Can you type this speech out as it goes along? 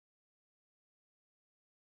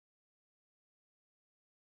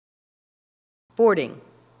Boarding.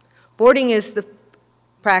 Boarding is the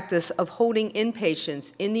practice of holding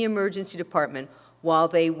inpatients in the emergency department while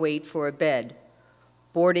they wait for a bed.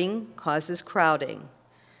 Boarding causes crowding.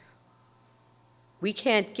 We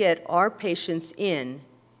can't get our patients in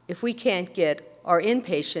if we can't get our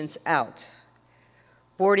inpatients out.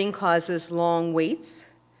 Boarding causes long waits.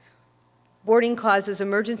 Boarding causes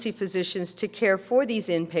emergency physicians to care for these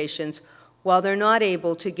inpatients while they're not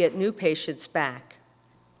able to get new patients back.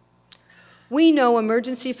 We know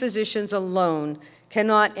emergency physicians alone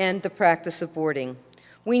cannot end the practice of boarding.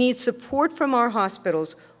 We need support from our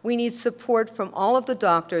hospitals. We need support from all of the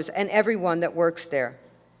doctors and everyone that works there.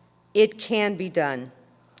 It can be done.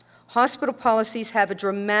 Hospital policies have a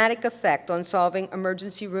dramatic effect on solving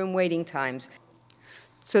emergency room waiting times.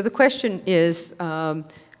 So the question is,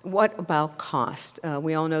 what about cost?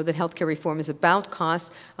 We all know that healthcare reform is about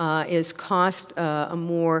cost.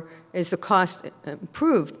 Is the cost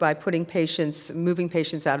improved by moving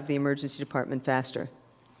patients out of the emergency department faster?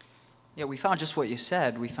 Yeah, we found just what you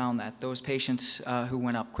said. We found that those patients who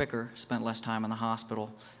went up quicker spent less time in the hospital.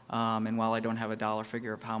 And while I don't have a dollar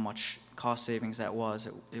figure of how much cost savings that was,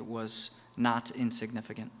 it was not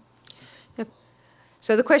insignificant. Yep.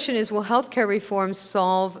 So the question is, will healthcare reform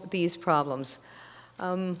solve these problems?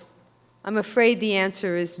 I'm afraid the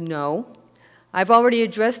answer is no. I've already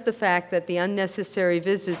addressed the fact that the unnecessary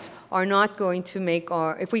visits are not going to make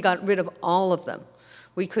if we got rid of all of them,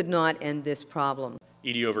 we could not end this problem.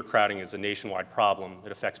 ED overcrowding is a nationwide problem.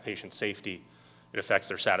 It affects patient safety. It affects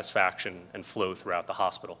their satisfaction and flow throughout the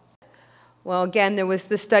hospital. Well, again, there was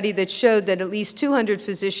the study that showed that at least 200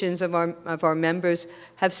 physicians of our members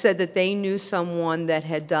have said that they knew someone that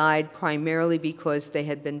had died primarily because they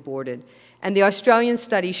had been boarded. And the Australian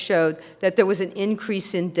study showed that there was an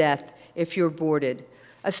increase in death if you're boarded.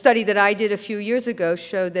 A study that I did a few years ago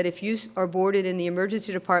showed that if you are boarded in the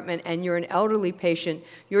emergency department and you're an elderly patient,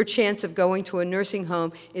 your chance of going to a nursing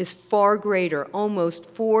home is far greater, almost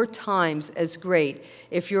 4 times as great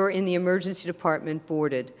if you're in the emergency department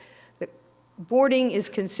boarded. Boarding is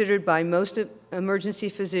considered by most emergency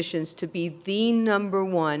physicians to be the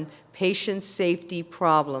 #1 patient safety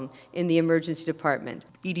problem in the emergency department.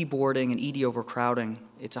 ED boarding and ED overcrowding,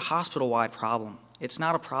 it's a hospital-wide problem. It's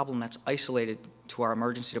not a problem that's isolated to our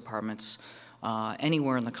emergency departments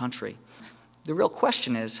anywhere in the country. The real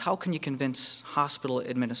question is, how can you convince hospital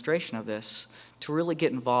administration of this to really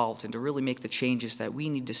get involved and to really make the changes that we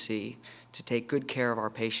need to see to take good care of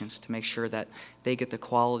our patients, to make sure that they get the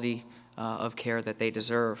quality of care that they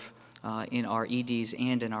deserve in our EDs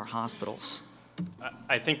and in our hospitals?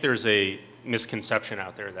 I think there's a misconception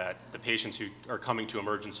out there that the patients who are coming to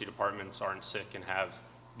emergency departments aren't sick and have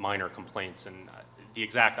minor complaints, and the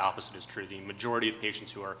exact opposite is true. The majority of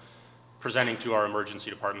patients who are presenting to our emergency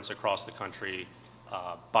departments across the country,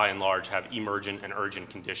 by and large, have emergent and urgent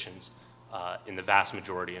conditions in the vast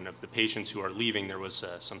majority. And of the patients who are leaving, there was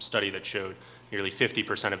some study that showed nearly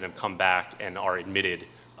 50% of them come back and are admitted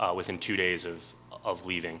within 2 days of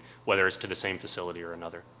leaving, whether it's to the same facility or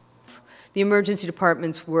another. The emergency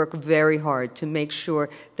departments work very hard to make sure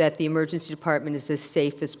that the emergency department is as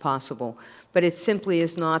safe as possible. But it simply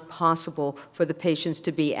is not possible for the patients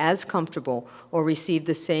to be as comfortable or receive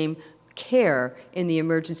the same care in the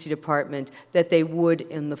emergency department that they would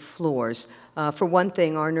in the floors. For one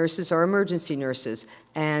thing, our nurses are emergency nurses,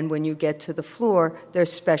 and when you get to the floor, they're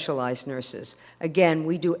specialized nurses. Again,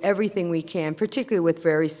 we do everything we can, particularly with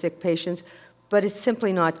very sick patients, but it's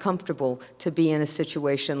simply not comfortable to be in a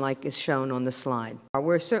situation like is shown on the slide.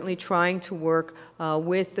 We're certainly trying to work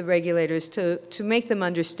with the regulators to make them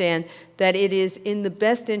understand that it is in the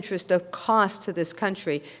best interest of cost to this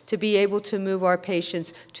country to be able to move our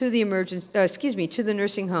patients to the to the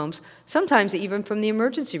nursing homes, sometimes even from the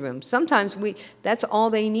emergency room. Sometimes that's all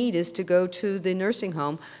they need is to go to the nursing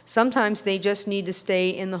home. Sometimes they just need to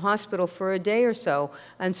stay in the hospital for a day or so,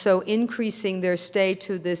 and so increasing their stay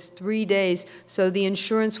to this 3 days so the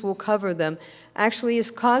insurance will cover them actually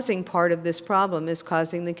is causing part of this problem, is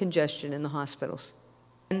causing the congestion in the hospitals.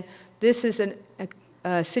 And this is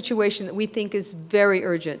a situation that we think is very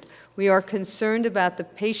urgent. We are concerned about the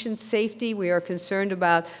patient's safety. We are concerned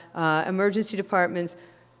about emergency departments.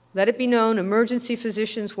 Let it be known, emergency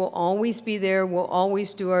physicians will always be there. We'll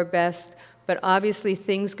always do our best. But obviously,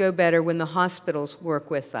 things go better when the hospitals work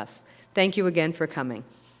with us. Thank you again for coming.